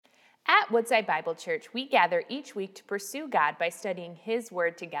At Woodside Bible Church, we gather each week to pursue God by studying His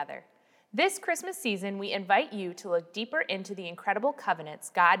Word together. This Christmas season, we invite you to look deeper into the incredible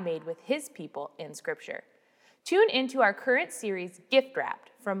covenants God made with His people in Scripture. Tune into our current series, Gift Wrapped,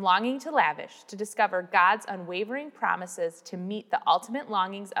 From Longing to Lavish, to discover God's unwavering promises to meet the ultimate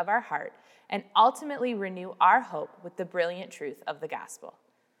longings of our heart and ultimately renew our hope with the brilliant truth of the gospel.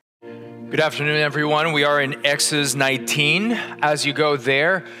 Good afternoon, everyone. We are in Exodus 19. As you go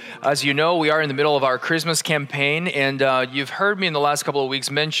there, as you know, we are in the middle of our Christmas campaign, and you've heard me in the last couple of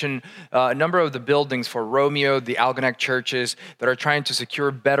weeks mention a number of the buildings for Romeo, the Algonac churches that are trying to secure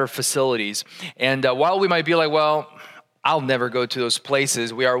better facilities. And while we might be like, well, I'll never go to those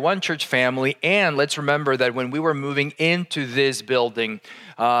places, we are one church family, and let's remember that when we were moving into this building,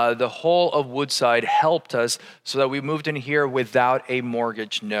 the whole of Woodside helped us so that we moved in here without a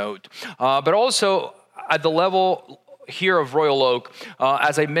mortgage note. But also at the level here of Royal Oak,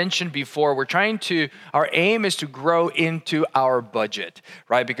 as I mentioned before, our aim is to grow into our budget,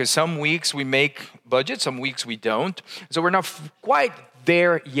 right? Because some weeks we make budget, some weeks we don't. So we're not quite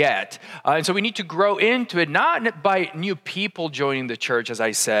there yet. And so we need to grow into it, not by new people joining the church, as I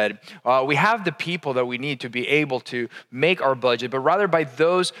said. We have the people that we need to be able to make our budget, but rather by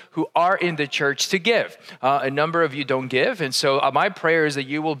those who are in the church to give. A number of you don't give, and so my prayer is that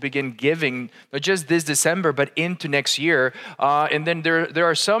you will begin giving, not just this December, but into next year. And then there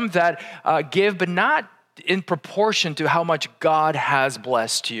are some that give, but not in proportion to how much God has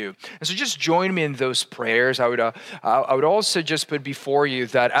blessed you. And so just join me in those prayers. I would also just put before you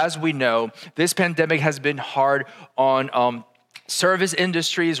that, as we know, this pandemic has been hard on service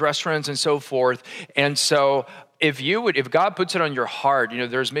industries, restaurants, and so forth. And so if God puts it on your heart,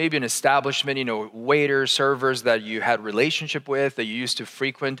 there's maybe an establishment, waiters, servers that you had relationship with, that you used to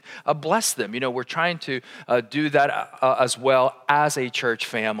frequent, bless them. We're trying to do that as well as a church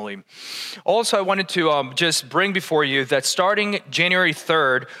family. Also, I wanted to just bring before you that starting January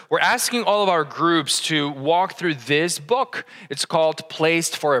 3rd, we're asking all of our groups to walk through this book. It's called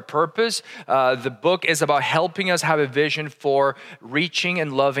Placed for a Purpose. The book is about helping us have a vision for reaching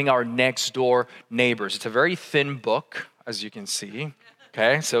and loving our next door neighbors. It's a very thin book, as you can see.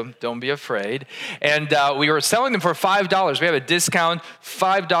 Okay, so don't be afraid. And we were selling them for $5. We have a discount,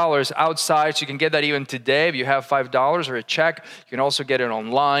 $5 outside, so you can get that even today if you have $5 or a check. You can also get it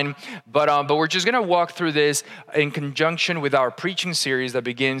online. But we're just going to walk through this in conjunction with our preaching series that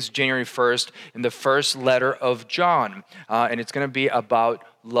begins January 1st in the first letter of John. And it's going to be about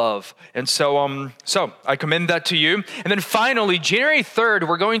love. And so I commend that to you. And then finally, January 3rd,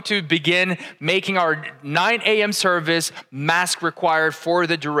 we're going to begin making our 9 a.m. service mask required for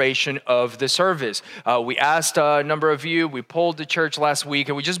the duration of the service. We asked a number of you, we polled the church last week,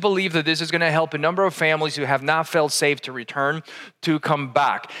 and we just believe that this is going to help a number of families who have not felt safe to return to come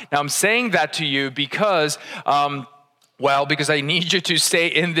back. Now, I'm saying that to you because I need you to stay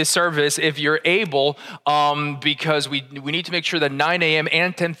in this service if you're able, because we need to make sure that 9 a.m.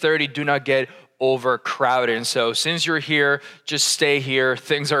 and 10:30 do not get overcrowded. And so since you're here, just stay here.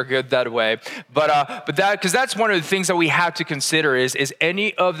 Things are good that way. But because that's one of the things that we have to consider is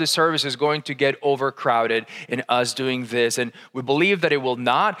any of the services going to get overcrowded in us doing this? And we believe that it will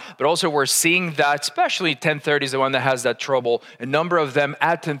not, but also we're seeing that, especially 10:30 is the one that has that trouble. A number of them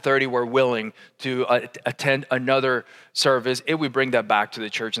at 10:30 were willing to attend another service if we bring that back to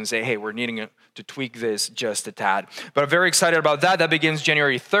the church and say, hey, we're needing to tweak this just a tad. But I'm very excited about that. That begins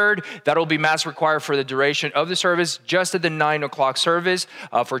January 3rd. That'll be mass required for the duration of the service, just at the 9 o'clock service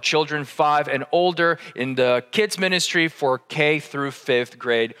for children 5 and older. In the kids ministry for K through 5th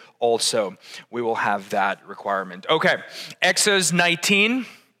grade also, we will have that requirement. Okay, Exodus 19.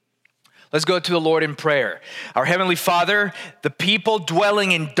 Let's go to the Lord in prayer. Our Heavenly Father, the people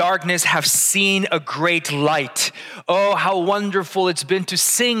dwelling in darkness have seen a great light. Oh, how wonderful it's been to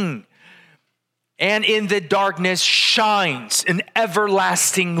sing. And in the darkness shines an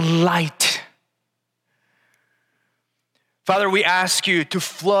everlasting light. Father, we ask you to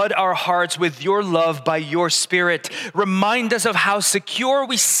flood our hearts with your love by your Spirit. Remind us of how secure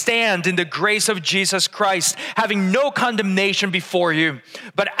we stand in the grace of Jesus Christ, having no condemnation before you,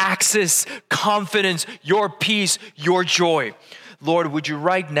 but access, confidence, your peace, your joy. Lord, would you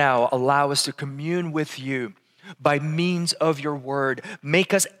right now allow us to commune with you by means of your word?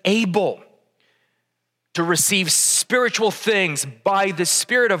 Make us able to receive spiritual things by the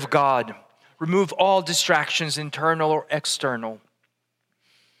Spirit of God. Remove all distractions, internal or external.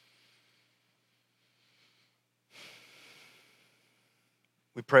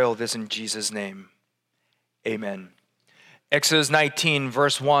 We pray all this in Jesus' name. Amen. Exodus 19,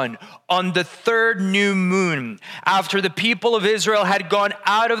 verse 1. On the third new moon, after the people of Israel had gone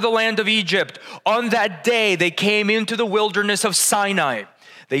out of the land of Egypt, on that day they came into the wilderness of Sinai.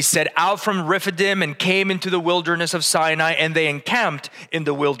 They set out from Rephidim and came into the wilderness of Sinai, and they encamped in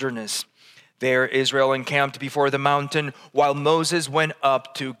the wilderness. There Israel encamped before the mountain, while Moses went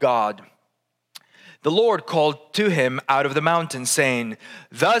up to God. The Lord called to him out of the mountain, saying,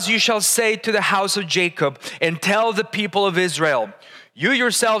 Thus you shall say to the house of Jacob, and tell the people of Israel, You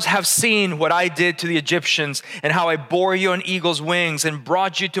yourselves have seen what I did to the Egyptians, and how I bore you on eagle's wings, and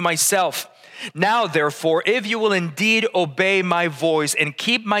brought you to myself. Now, therefore, if you will indeed obey my voice and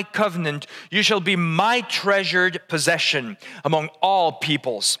keep my covenant, you shall be my treasured possession among all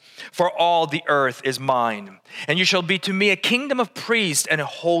peoples, for all the earth is mine. And you shall be to me a kingdom of priests and a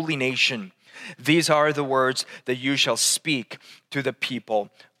holy nation. These are the words that you shall speak to the people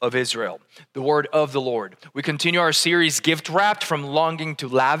of Israel. The word of the Lord. We continue our series, Gift Wrapped, from longing to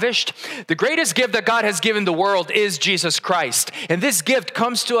lavished. The greatest gift that God has given the world is Jesus Christ. And this gift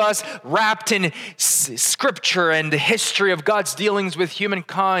comes to us wrapped in scripture and the history of God's dealings with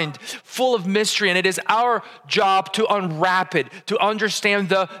humankind, full of mystery. And it is our job to unwrap it, to understand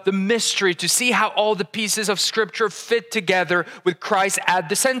the mystery, to see how all the pieces of scripture fit together with Christ at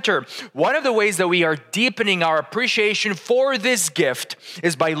the center. One of the ways that we are deepening our appreciation for this gift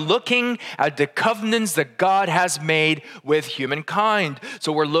is by looking at the covenants that God has made with humankind.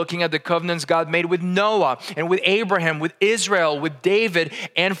 So we're looking at the covenants God made with Noah and with Abraham, with Israel, with David,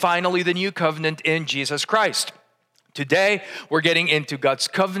 and finally the new covenant in Jesus Christ. Today, we're getting into God's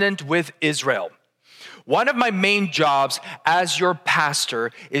covenant with Israel. One of my main jobs as your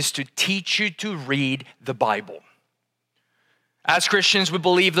pastor is to teach you to read the Bible. As Christians, we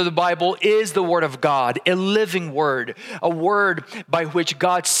believe that the Bible is the Word of God, a living Word, a Word by which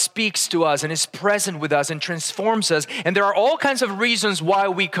God speaks to us and is present with us and transforms us. And there are all kinds of reasons why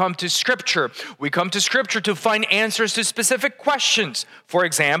we come to Scripture. We come to Scripture to find answers to specific questions. For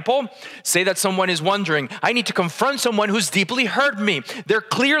example, say that someone is wondering, I need to confront someone who's deeply hurt me. They're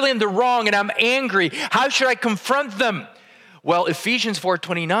clearly in the wrong and I'm angry. How should I confront them? Well, Ephesians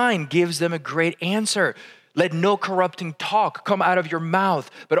 4:29 gives them a great answer. Let no corrupting talk come out of your mouth,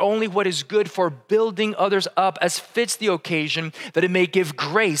 but only what is good for building others up as fits the occasion, that it may give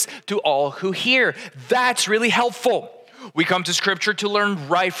grace to all who hear. That's really helpful. We come to Scripture to learn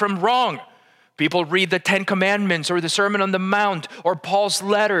right from wrong. People read the Ten Commandments or the Sermon on the Mount or Paul's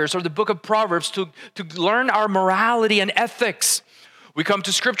letters or the book of Proverbs to learn our morality and ethics. We come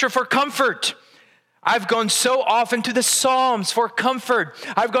to Scripture for comfort. I've gone so often to the Psalms for comfort.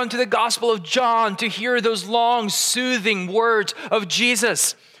 I've gone to the Gospel of John to hear those long, soothing words of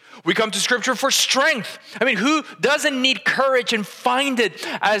Jesus. We come to Scripture for strength. I mean, who doesn't need courage and find it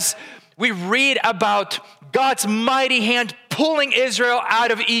as we read about God's mighty hand pulling Israel out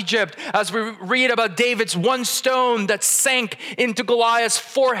of Egypt, as we read about David's one stone that sank into Goliath's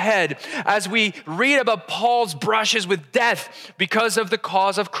forehead, as we read about Paul's brushes with death because of the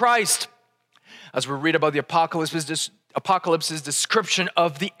cause of Christ, as we read about the apocalypse's description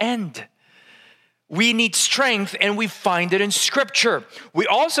of the end. We need strength, and we find it in Scripture. We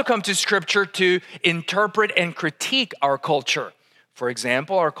also come to Scripture to interpret and critique our culture. For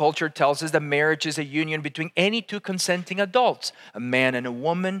example, our culture tells us that marriage is a union between any two consenting adults, a man and a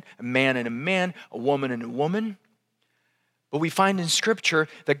woman, a man and a man, a woman and a woman. But we find in Scripture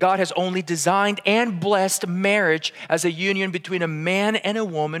that God has only designed and blessed marriage as a union between a man and a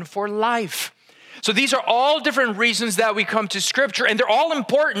woman for life. So these are all different reasons that we come to Scripture, and they're all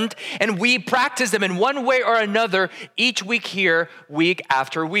important, and we practice them in one way or another each week here, week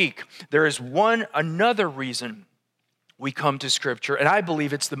after week. There is another reason we come to Scripture, and I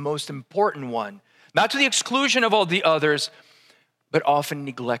believe it's the most important one, not to the exclusion of all the others, but often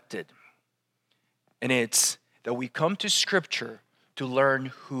neglected. And it's that we come to Scripture to learn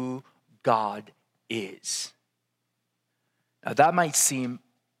who God is. Now that might seem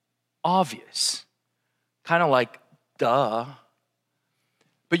obvious. Kind of like, duh.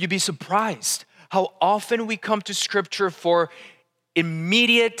 But you'd be surprised how often we come to Scripture for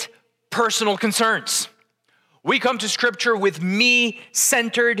immediate personal concerns. We come to Scripture with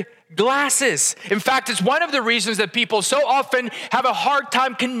me-centered glasses. In fact, it's one of the reasons that people so often have a hard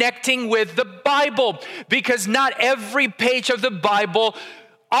time connecting with the Bible, because not every page of the Bible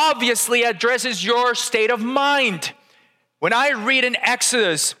obviously addresses your state of mind. When I read in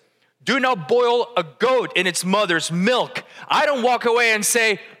Exodus, do not boil a goat in its mother's milk, I don't walk away and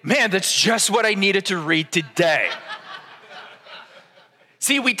say, man, that's just what I needed to read today.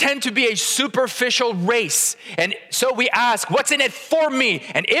 See, we tend to be a superficial race. And so we ask, what's in it for me?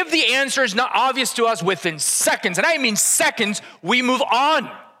 And if the answer is not obvious to us within seconds, and I mean seconds, we move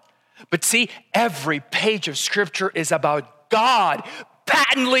on. But see, every page of Scripture is about God,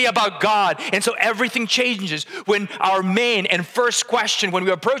 patently about God. And so everything changes when our main and first question when we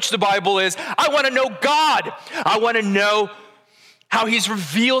approach the Bible is, I want to know God. I want to know how he's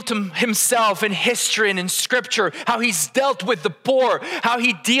revealed to himself in history and in Scripture, how he's dealt with the poor, how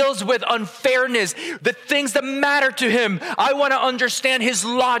he deals with unfairness, the things that matter to him. I want to understand his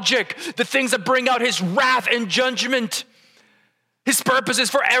logic, the things that bring out his wrath and judgment, his purposes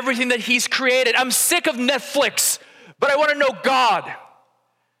for everything that he's created. I'm sick of Netflix, but I want to know God.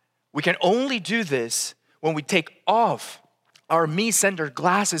 We can only do this when we take off our me-centered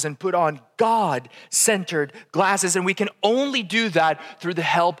glasses and put on God-centered glasses. And we can only do that through the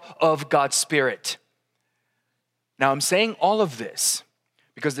help of God's Spirit. Now, I'm saying all of this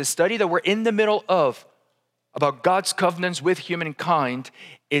because the study that we're in the middle of about God's covenants with humankind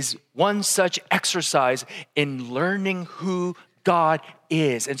is one such exercise in learning who God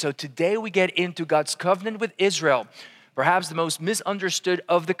is. And so today we get into God's covenant with Israel, perhaps the most misunderstood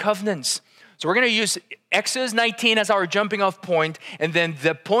of the covenants. So we're going to use Exodus 19 as our jumping off point, and then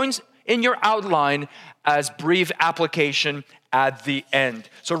the points in your outline as brief application at the end.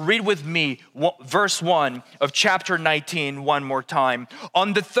 So read with me verse 1 of chapter 19 one more time.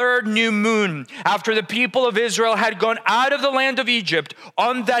 On the third new moon, after the people of Israel had gone out of the land of Egypt,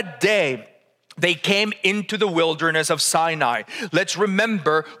 on that day, they came into the wilderness of Sinai. Let's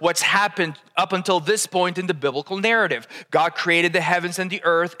remember what's happened up until this point in the biblical narrative. God created the heavens and the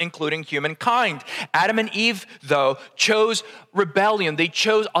earth, including humankind. Adam and Eve, though, chose rebellion. They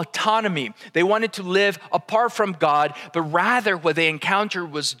chose autonomy. They wanted to live apart from God, but rather what they encountered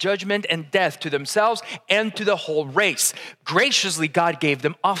was judgment and death to themselves and to the whole race. Graciously, God gave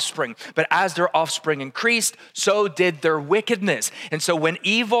them offspring, but as their offspring increased, so did their wickedness. And so when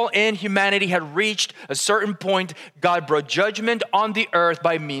evil in humanity had reached a certain point, God brought judgment on the earth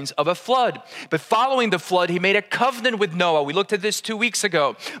by means of a flood. But following the flood, he made a covenant with Noah. We looked at this 2 weeks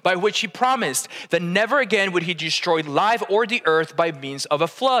ago, by which he promised that never again would he destroy life or the earth by means of a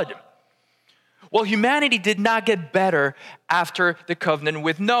flood. Well, humanity did not get better after the covenant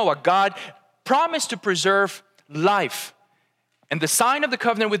with Noah. God promised to preserve life. And the sign of the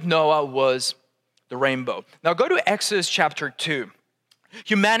covenant with Noah was the rainbow. Now go to Exodus chapter 2.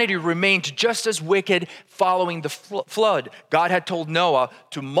 Humanity remained just as wicked following the flood. God had told Noah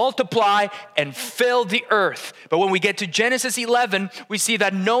to multiply and fill the earth. But when we get to Genesis 11, we see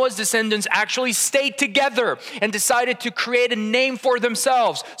that Noah's descendants actually stayed together and decided to create a name for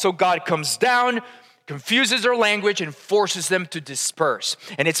themselves. So God comes down, confuses their language, and forces them to disperse.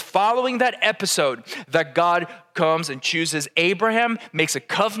 And it's following that episode that God comes and chooses Abraham, makes a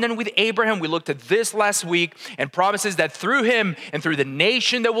covenant with Abraham. We looked at this last week, and promises that through him and through the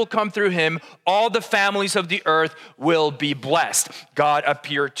nation that will come through him, all the families of the earth will be blessed. God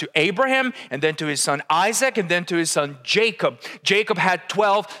appeared to Abraham, and then to his son Isaac, and then to his son Jacob. Jacob had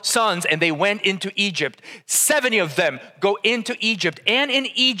 12 sons, and they went into Egypt. 70 of them go into Egypt. And in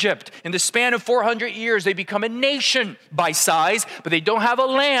Egypt, in the span of 400 years, they become a nation by size, but they don't have a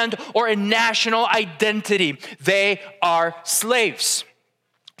land or a national identity. They are slaves.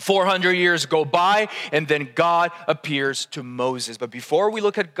 400 years go by, and then God appears to Moses. But before we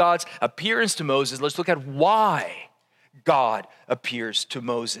look at God's appearance to Moses, let's look at why God appears to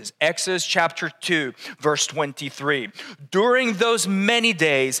Moses. Exodus chapter 2, verse 23. During those many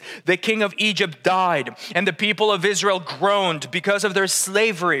days, the king of Egypt died, and the people of Israel groaned because of their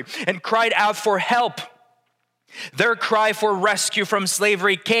slavery and cried out for help. Their cry for rescue from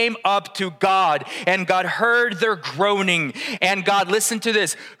slavery came up to God, and God heard their groaning. And God, listen to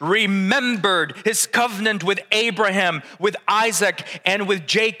this, remembered his covenant with Abraham, with Isaac, and with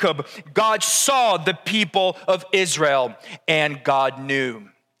Jacob. God saw the people of Israel, and God knew.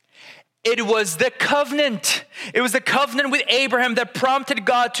 It was the covenant. It was the covenant with Abraham that prompted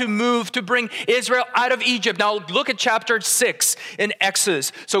God to move to bring Israel out of Egypt. Now look at chapter 6 in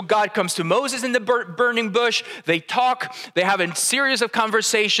Exodus. So God comes to Moses in the burning bush. They talk. They have a series of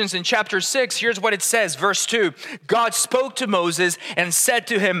conversations. In chapter 6, here's what it says, verse 2. God spoke to Moses and said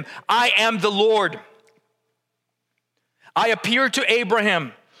to him, I am the Lord. I appeared to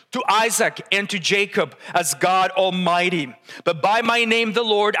Abraham, to Isaac, and to Jacob as God Almighty. But by my name, the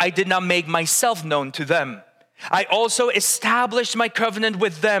Lord, I did not make myself known to them. I also established my covenant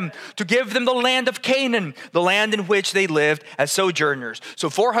with them to give them the land of Canaan, the land in which they lived as sojourners. So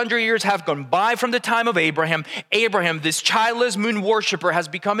 400 years have gone by from the time of Abraham. Abraham, this childless moon worshiper, has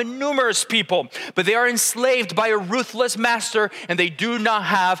become a numerous people, but they are enslaved by a ruthless master and they do not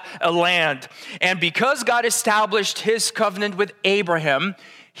have a land. And because God established his covenant with Abraham,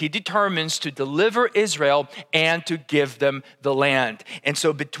 he determines to deliver Israel and to give them the land. And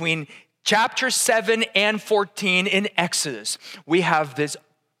so between Chapter 7 and 14 in Exodus, we have this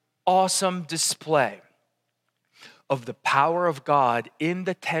awesome display of the power of God in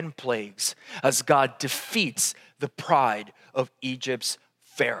the 10 plagues as God defeats the pride of Egypt's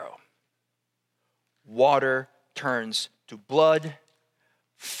Pharaoh. Water turns to blood.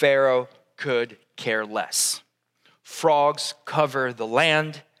 Pharaoh could care less. Frogs cover the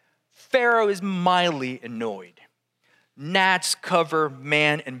land. Pharaoh is mildly annoyed. Gnats cover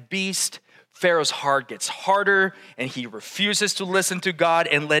man and beast. Pharaoh's heart gets harder and he refuses to listen to God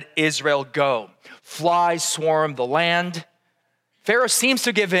and let Israel go. Flies swarm the land. Pharaoh seems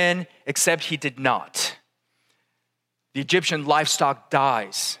to give in, except he did not. The Egyptian livestock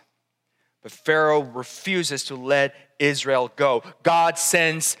dies, but Pharaoh refuses to let Israel go. God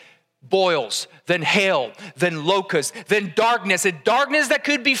sends boils, then hail, then locusts, then darkness, a darkness that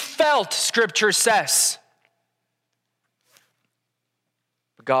could be felt, Scripture says.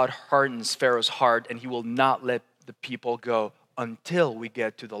 God hardens Pharaoh's heart and he will not let the people go until we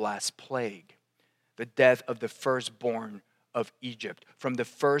get to the last plague, the death of the firstborn of Egypt. From the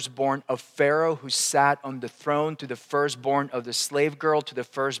firstborn of Pharaoh who sat on the throne to the firstborn of the slave girl to the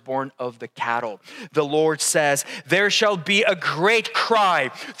firstborn of the cattle. The Lord says, there shall be a great cry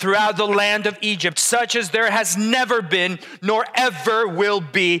throughout the land of Egypt, such as there has never been nor ever will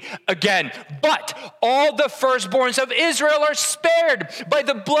be again. But all the firstborns of Israel are spared by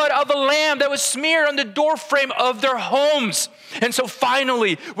the blood of a lamb that was smeared on the doorframe of their homes. And so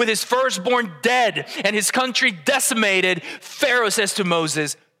finally, with his firstborn dead and his country decimated, Pharaoh says to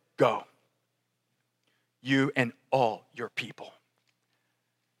Moses, go, you and all your people.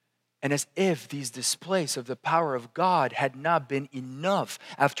 And as if these displays of the power of God had not been enough,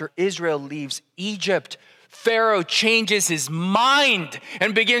 after Israel leaves Egypt, Pharaoh changes his mind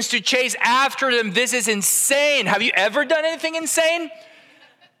and begins to chase after them. This is insane. Have you ever done anything insane?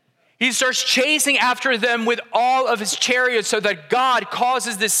 He starts chasing after them with all of his chariots so that God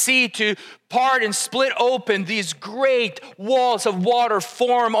causes the sea to part and split open. These great walls of water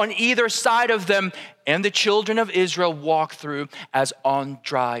form on either side of them, and the children of Israel walk through as on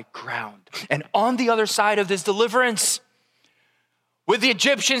dry ground. And on the other side of this deliverance, with the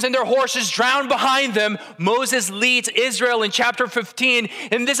Egyptians and their horses drowned behind them, Moses leads Israel in chapter 15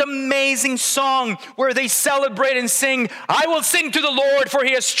 in this amazing song where they celebrate and sing, I will sing to the Lord, for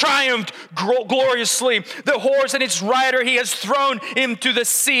he has triumphed gloriously. The horse and its rider he has thrown into the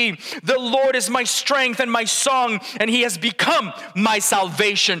sea. The Lord is my strength and my song, and he has become my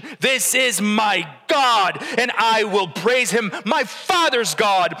salvation. This is my God, and I will praise him, my father's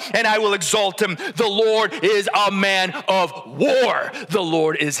God, and I will exalt him. The Lord is a man of war. The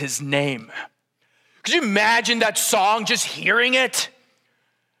Lord is his name. Could you imagine that song, just hearing it?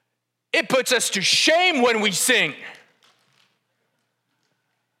 It puts us to shame when we sing.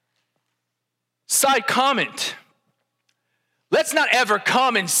 Side comment. Let's not ever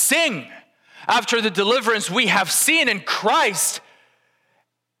come and sing after the deliverance we have seen in Christ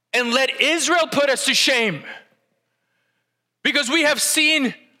and let Israel put us to shame, because we have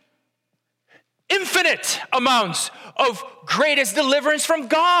seen infinite amounts of greatest deliverance from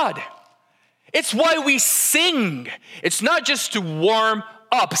God. It's why we sing. It's not just to warm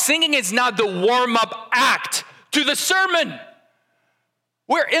up. Singing is not the warm-up act to the sermon.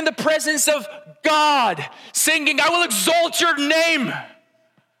 We're in the presence of God singing, I will exalt your name.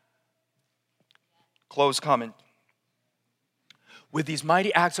 Close comment. With these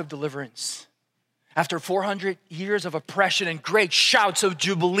mighty acts of deliverance, after 400 years of oppression and great shouts of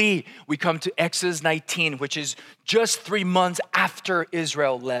jubilee, we come to Exodus 19, which is just 3 months after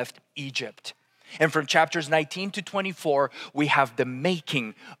Israel left Egypt. And from chapters 19 to 24, we have the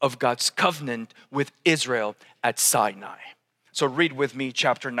making of God's covenant with Israel at Sinai. So read with me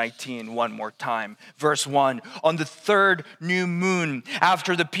chapter 19 one more time. Verse 1, on the third new moon,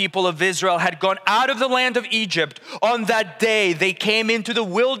 after the people of Israel had gone out of the land of Egypt, on that day they came into the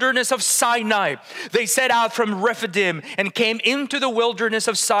wilderness of Sinai. They set out from Rephidim and came into the wilderness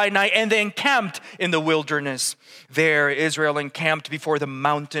of Sinai, and they encamped in the wilderness. There Israel encamped before the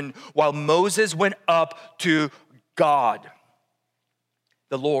mountain while Moses went up to God.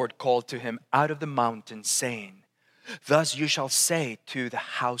 The Lord called to him out of the mountain, saying, thus you shall say to the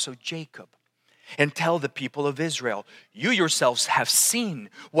house of Jacob, and tell the people of Israel, you yourselves have seen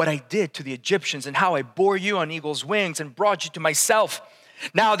what I did to the Egyptians and how I bore you on eagle's wings and brought you to myself.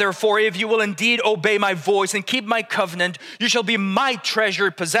 Now, therefore, if you will indeed obey my voice and keep my covenant, you shall be my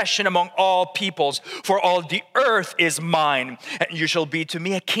treasured possession among all peoples, for all the earth is mine, and you shall be to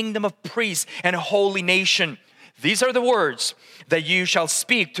me a kingdom of priests and a holy nation. These are the words that you shall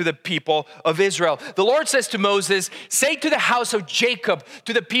speak to the people of Israel. The Lord says to Moses, say to the house of Jacob,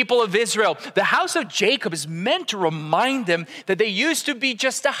 to the people of Israel. The house of Jacob is meant to remind them that they used to be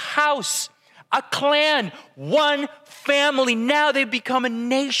just a house, a clan, one family. Now they've become a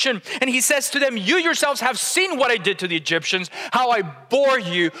nation. And he says to them, you yourselves have seen what I did to the Egyptians, how I bore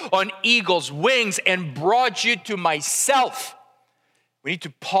you on eagle's wings and brought you to myself. We need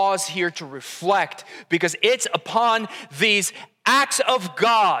to pause here to reflect, because it's upon these acts of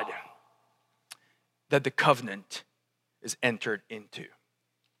God that the covenant is entered into.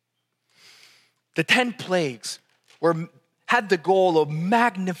 The 10 plagues had the goal of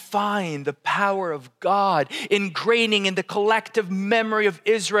magnifying the power of God, ingraining in the collective memory of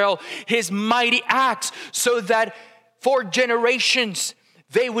Israel his mighty acts, so that for generations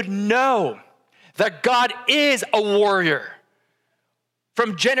they would know that God is a warrior.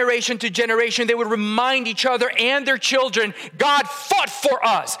 From generation to generation, they would remind each other and their children, God fought for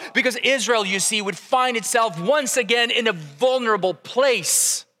us. Because Israel, you see, would find itself once again in a vulnerable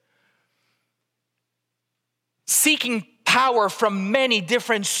place, seeking power from many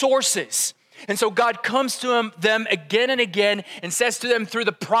different sources. And so God comes to them again and again and says to them through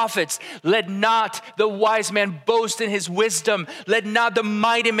the prophets, let not the wise man boast in his wisdom. Let not the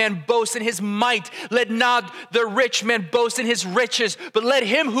mighty man boast in his might. Let not the rich man boast in his riches. But let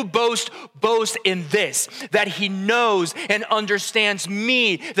him who boasts, boast in this, that he knows and understands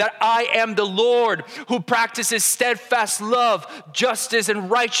me, that I am the Lord who practices steadfast love, justice, and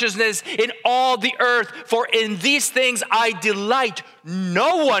righteousness in all the earth. For in these things I delight.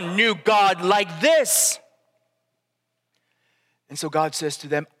 No one knew God like this. And so God says to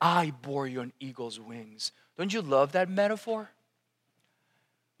them, I bore you on eagle's wings. Don't you love that metaphor?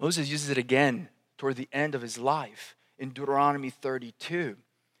 Moses uses it again toward the end of his life in Deuteronomy 32.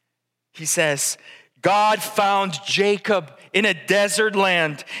 He says, God found Jacob in a desert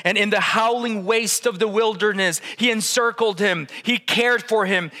land and in the howling waste of the wilderness. He encircled him. He cared for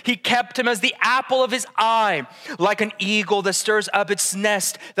him. He kept him as the apple of his eye, like an eagle that stirs up its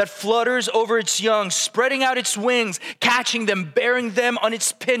nest, that flutters over its young, spreading out its wings, catching them, bearing them on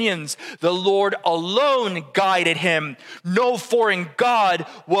its pinions. The Lord alone guided him. No foreign God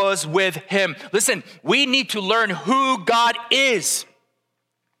was with him. Listen, we need to learn who God is,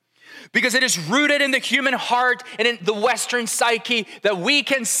 because it is rooted in the human heart and in the Western psyche that we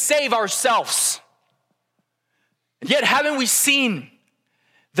can save ourselves. And yet, haven't we seen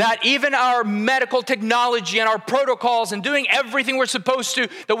that even our medical technology and our protocols and doing everything we're supposed to,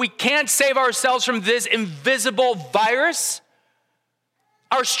 that we can't save ourselves from this invisible virus?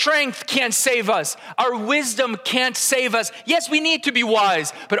 Our strength can't save us. Our wisdom can't save us. Yes, we need to be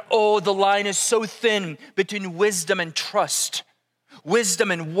wise, but the line is so thin between wisdom and trust. Wisdom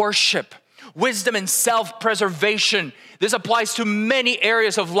and worship, wisdom and self-preservation. This applies to many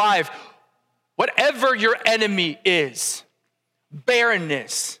areas of life. Whatever your enemy is,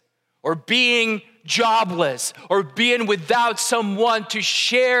 barrenness, or being jobless, or being without someone to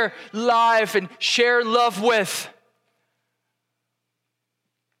share life and share love with,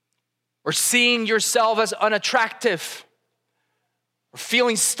 or seeing yourself as unattractive, or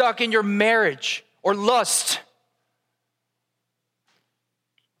feeling stuck in your marriage, or lust,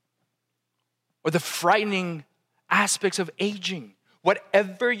 or the frightening aspects of aging.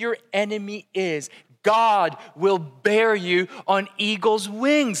 Whatever your enemy is, God will bear you on eagle's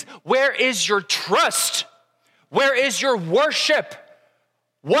wings. Where is your trust? Where is your worship?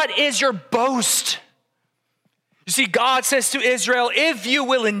 What is your boast? You see, God says to Israel, if you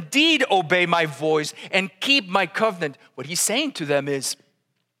will indeed obey my voice and keep my covenant, what he's saying to them is,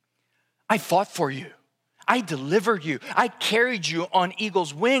 I fought for you. I delivered you. I carried you on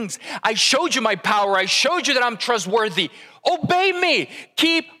eagle's wings. I showed you my power. I showed you that I'm trustworthy. Obey me.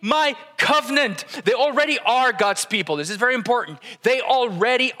 Keep my covenant. They already are God's people. This is very important. They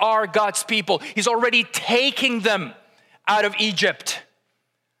already are God's people. He's already taking them out of Egypt.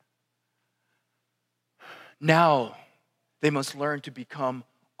 Now they must learn to become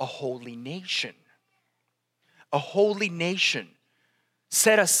a holy nation. A holy nation,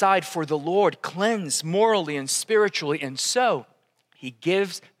 set aside for the Lord, cleansed morally and spiritually. And so he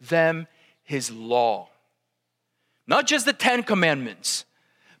gives them his law. Not just the 10 commandments,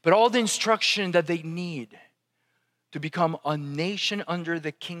 but all the instruction that they need to become a nation under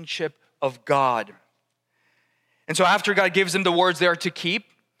the kingship of God. And so after God gives them the words they are to keep,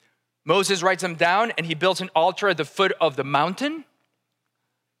 Moses writes them down and he builds an altar at the foot of the mountain.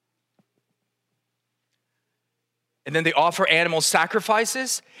 And then they offer animal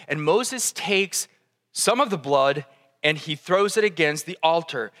sacrifices. And Moses takes some of the blood and he throws it against the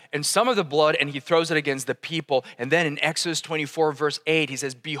altar, and some of the blood, and he throws it against the people. And then in Exodus 24, verse 8, he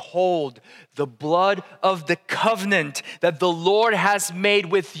says, behold, the blood of the covenant that the Lord has made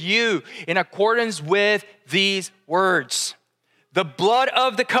with you in accordance with these words. The blood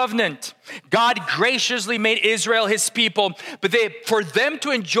of the covenant. God graciously made Israel his people, but for them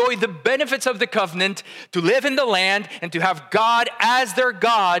to enjoy the benefits of the covenant, to live in the land, and to have God as their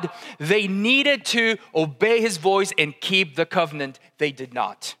God, they needed to obey his voice and keep the covenant. They did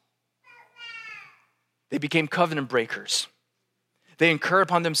not. They became covenant breakers. They incur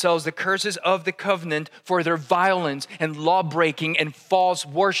upon themselves the curses of the covenant for their violence and law-breaking and false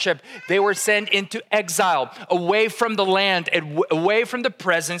worship. They were sent into exile, away from the land and away from the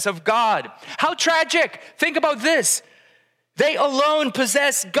presence of God. How tragic! Think about this. They alone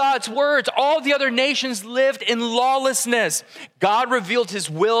possessed God's words. All the other nations lived in lawlessness. God revealed his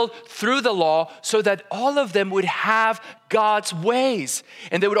will through the law so that all of them would have God's ways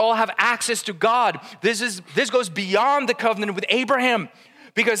and they would all have access to God. This goes beyond the covenant with Abraham,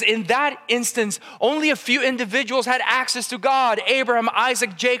 because in that instance, only a few individuals had access to God: Abraham,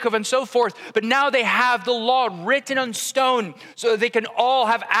 Isaac, Jacob, and so forth. But now they have the law written on stone so that they can all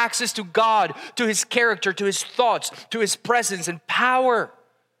have access to God, to his character, to his thoughts, to his presence and power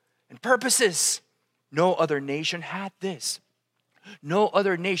and purposes. No other nation had this. No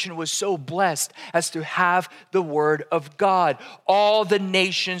other nation was so blessed as to have the word of God. All the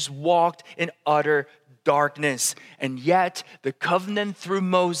nations walked in utter darkness, and yet the covenant through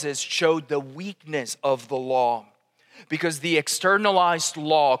Moses showed the weakness of the law, because the externalized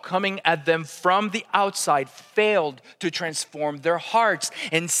law coming at them from the outside failed to transform their hearts,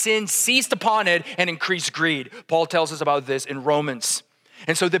 and sin seized upon it and increased greed. Paul tells us about this in Romans.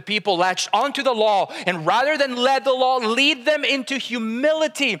 And so the people latched onto the law, and rather than let the law lead them into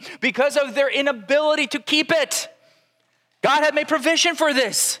humility because of their inability to keep it, God had made provision for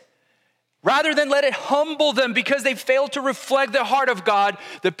this. Rather than let it humble them because they failed to reflect the heart of God,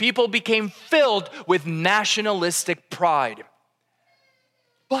 the people became filled with nationalistic pride.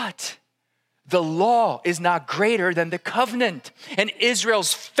 But the law is not greater than the covenant, and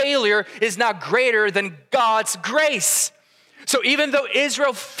Israel's failure is not greater than God's grace. So even though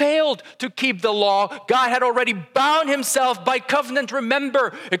Israel failed to keep the law, God had already bound himself by covenant.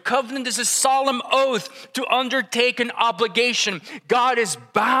 Remember, a covenant is a solemn oath to undertake an obligation. God is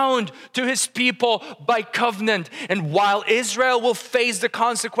bound to his people by covenant. And while Israel will face the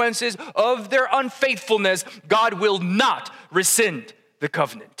consequences of their unfaithfulness, God will not rescind the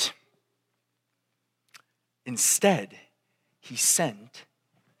covenant. Instead, he sent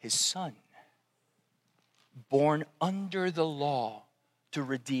his son, born under the law, to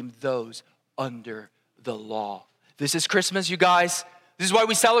redeem those under the law. This is Christmas, you guys. This is why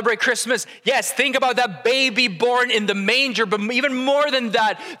we celebrate Christmas. Yes, think about that baby born in the manger, but even more than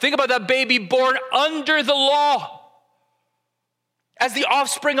that, think about that baby born under the law as the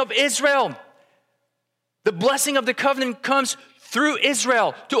offspring of Israel. The blessing of the covenant comes through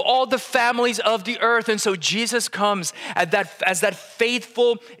Israel to all the families of the earth. And so Jesus comes as that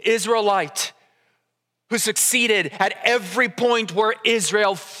faithful Israelite who succeeded at every point where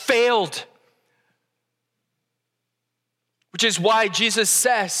Israel failed. Which is why Jesus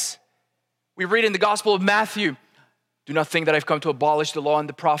says, we read in the Gospel of Matthew, do not think that I've come to abolish the law and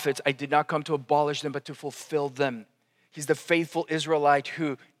the prophets. I did not come to abolish them, but to fulfill them. He's the faithful Israelite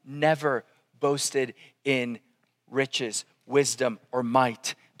who never boasted in riches, wisdom, or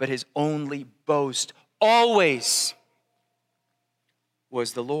might, but his only boast always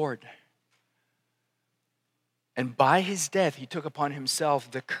was the Lord. And by his death, he took upon himself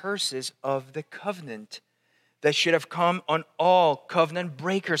the curses of the covenant that should have come on all covenant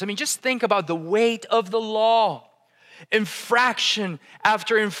breakers. I mean, just think about the weight of the law. Infraction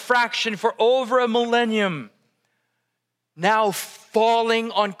after infraction for over a millennium, now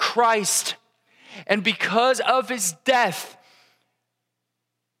falling on Christ. And because of his death,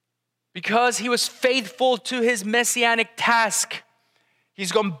 because he was faithful to his messianic task,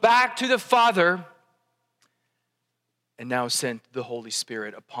 he's gone back to the Father and now sent the Holy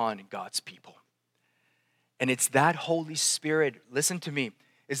Spirit upon God's people. And it's that Holy Spirit, listen to me,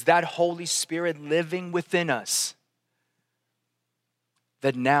 it's that Holy Spirit living within us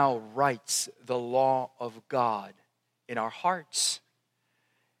that now writes the law of God in our hearts.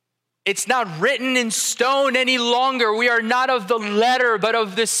 It's not written in stone any longer. We are not of the letter, but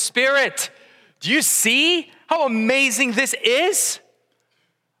of the Spirit. Do you see how amazing this is?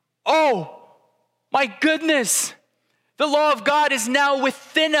 Oh, my goodness. The law of God is now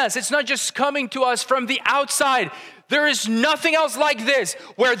within us. It's not just coming to us from the outside. There is nothing else like this,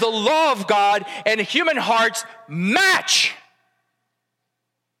 where the law of God and human hearts match.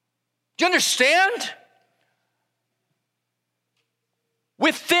 Do you understand?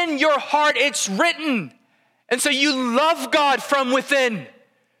 Within your heart, it's written. And so you love God from within.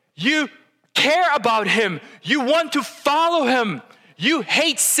 You care about Him. You want to follow Him. You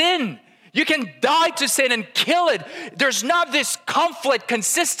hate sin. You can die to sin and kill it. There's not this conflict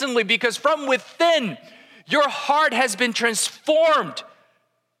consistently because from within, your heart has been transformed.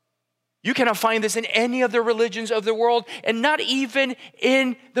 You cannot find this in any of the religions of the world, and not even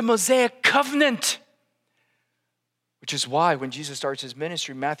in the Mosaic covenant. Which is why when Jesus starts his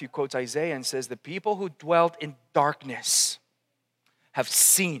ministry, Matthew quotes Isaiah and says, the people who dwelt in darkness have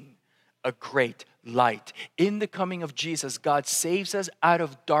seen a great light. In the coming of Jesus, God saves us out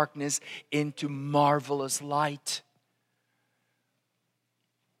of darkness into marvelous light.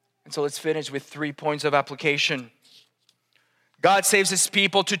 And so let's finish with 3 points of application. God saves his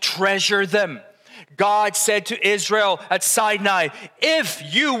people to treasure them. God said to Israel at Sinai, if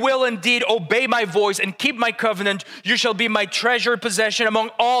you will indeed obey my voice and keep my covenant, you shall be my treasured possession among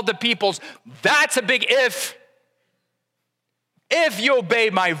all the peoples. That's a big if. If you obey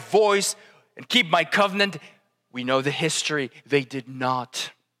my voice and keep my covenant, we know the history. They did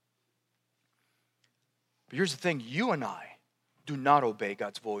not. But here's the thing, you and I do not obey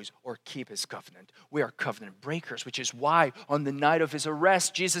God's voice or keep his covenant. We are covenant breakers, which is why on the night of his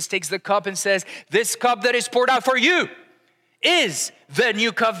arrest, Jesus takes the cup and says, this cup that is poured out for you is the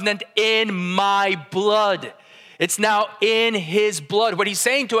new covenant in my blood. It's now in his blood. What he's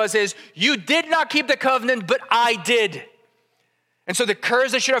saying to us is, you did not keep the covenant, but I did. And so the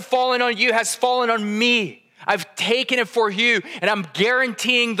curse that should have fallen on you has fallen on me. I've taken it for you, and I'm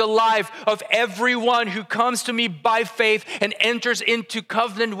guaranteeing the life of everyone who comes to me by faith and enters into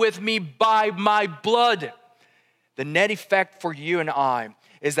covenant with me by my blood. The net effect for you and I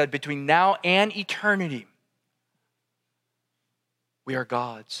is that between now and eternity, we are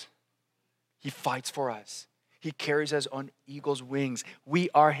God's. He fights for us. He carries us on eagle's wings. We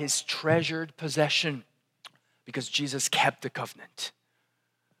are his treasured possession because Jesus kept the covenant.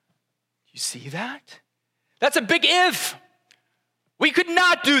 You see that? That's a big if. We could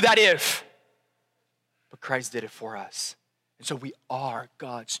not do that if. But Christ did it for us. And so we are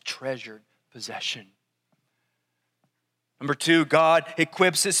God's treasured possession. Number 2, God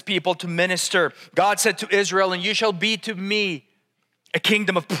equips his people to minister. God said to Israel, and you shall be to me a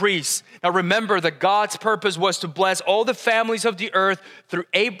kingdom of priests. Now remember that God's purpose was to bless all the families of the earth through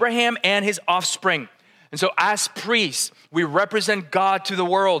Abraham and his offspring. And so as priests, we represent God to the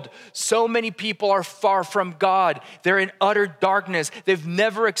world. So many people are far from God. They're in utter darkness. They've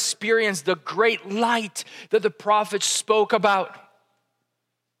never experienced the great light that the prophets spoke about.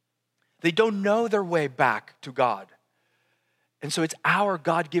 They don't know their way back to God. And so it's our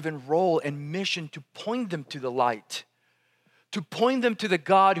God-given role and mission to point them to the light, to point them to the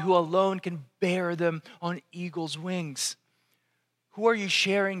God who alone can bear them on eagle's wings. Who are you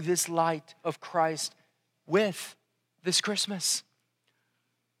sharing this light of Christ with this Christmas?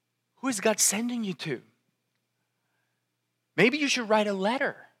 Who is God sending you to? Maybe you should write a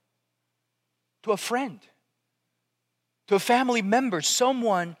letter to a friend, to a family member,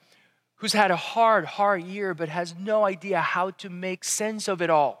 someone who's had a hard year but has no idea how to make sense of it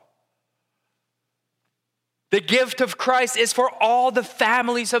all. The gift of Christ is for all the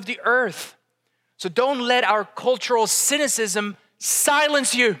families of the earth. So don't let our cultural cynicism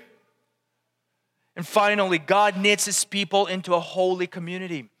silence you. And finally, God knits his people into a holy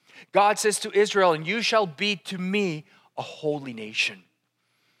community. God says to Israel, and you shall be to me a holy nation.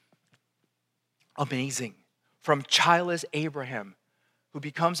 Amazing. From childless Abraham, who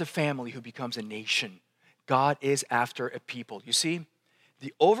becomes a family, who becomes a nation, God is after a people. You see,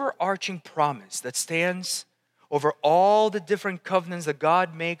 the overarching promise that stands over all the different covenants that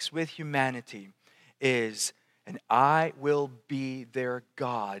God makes with humanity is, and I will be their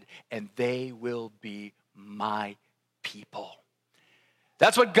God, and they will be my people.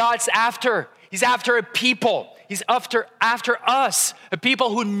 That's what God's after. He's after a people. He's after us, a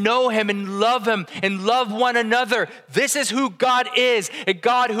people who know him and love one another. This is who God is, a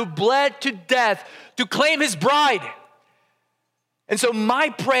God who bled to death to claim his bride. And so my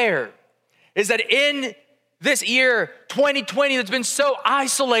prayer is that in this year, 2020, that's been so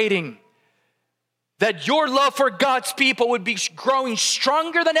isolating, that your love for God's people would be growing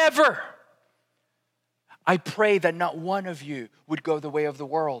stronger than ever. I pray that not one of you would go the way of the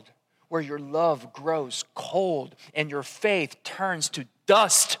world, where your love grows cold and your faith turns to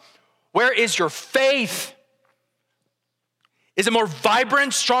dust. Where is your faith? Is it more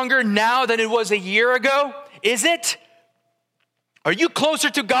vibrant, stronger now than it was a year ago? Is it? Are you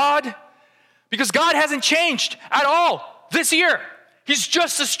closer to God? Because God hasn't changed at all this year. He's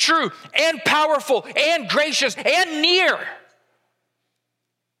just as true and powerful and gracious and near.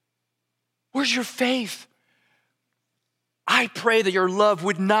 Where's your faith? I pray that your love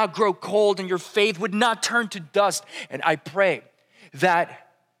would not grow cold and your faith would not turn to dust. And I pray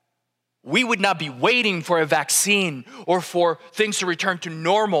that we would not be waiting for a vaccine or for things to return to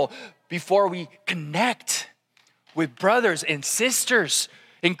normal before we connect with brothers and sisters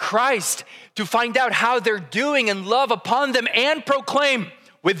in Christ to find out how they're doing and love upon them and proclaim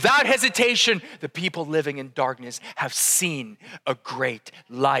without hesitation the people living in darkness have seen a great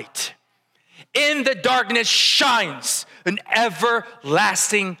light. In the darkness shines an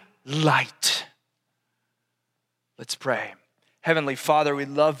everlasting light. Let's pray. Heavenly Father, we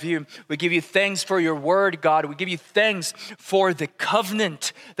love you. We give you thanks for your word, God. We give you thanks for the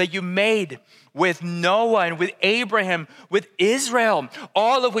covenant that you made with Noah and with Abraham, with Israel,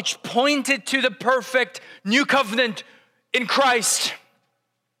 all of which pointed to the perfect new covenant in Christ.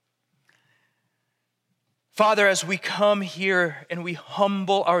 Father, as we come here and we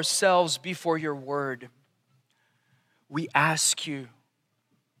humble ourselves before your word, we ask you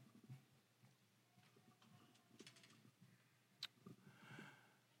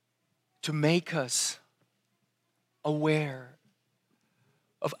to make us aware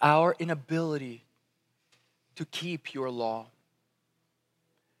of our inability to keep your law,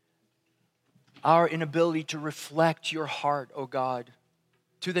 our inability to reflect your heart, O God,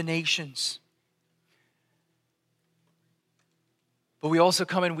 to the nations. But we also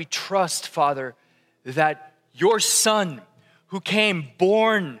come and we trust, Father, that your Son who came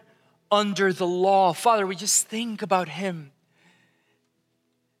born under the law, Father, we just think about him.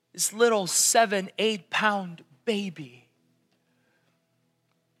 This little 7-8 pound baby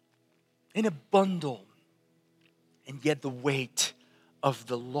in a bundle, and yet the weight of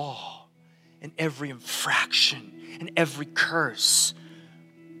the law and every infraction and every curse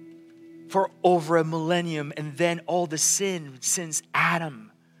for over a millennium, and then all the sin since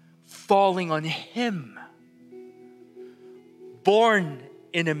Adam falling on him. Born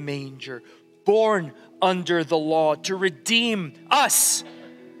in a manger, born under the law to redeem us,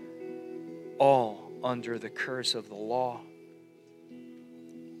 all under the curse of the law.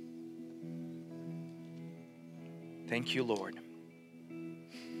 Thank you, Lord.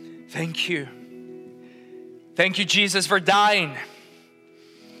 Thank you. Thank you, Jesus, for dying,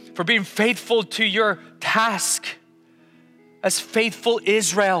 for being faithful to your task as faithful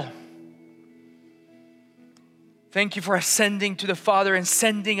Israel. Thank you for ascending to the Father and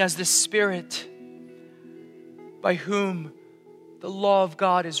sending us the Spirit, by whom the law of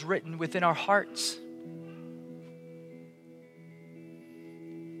God is written within our hearts.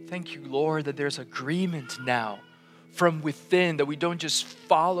 Thank you, Lord, that there's agreement now from within, that we don't just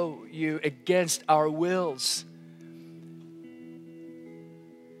follow you against our wills,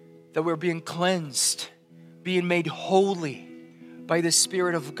 that we're being cleansed, being made holy by the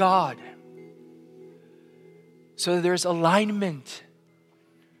Spirit of God, so that there's alignment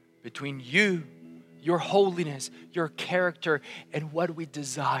between you, your holiness, your character, and what we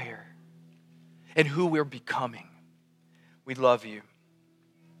desire and who we're becoming. We love you.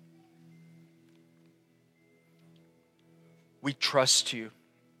 We trust you.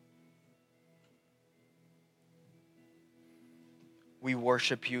 We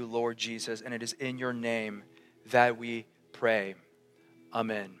worship you, Lord Jesus, and it is in your name that we pray.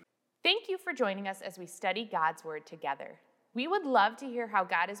 Amen. Thank you for joining us as we study God's Word together. We would love to hear how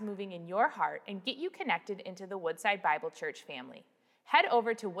God is moving in your heart and get you connected into the Woodside Bible Church family. Head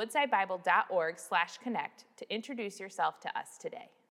over to woodsidebible.org/connect to introduce yourself to us today.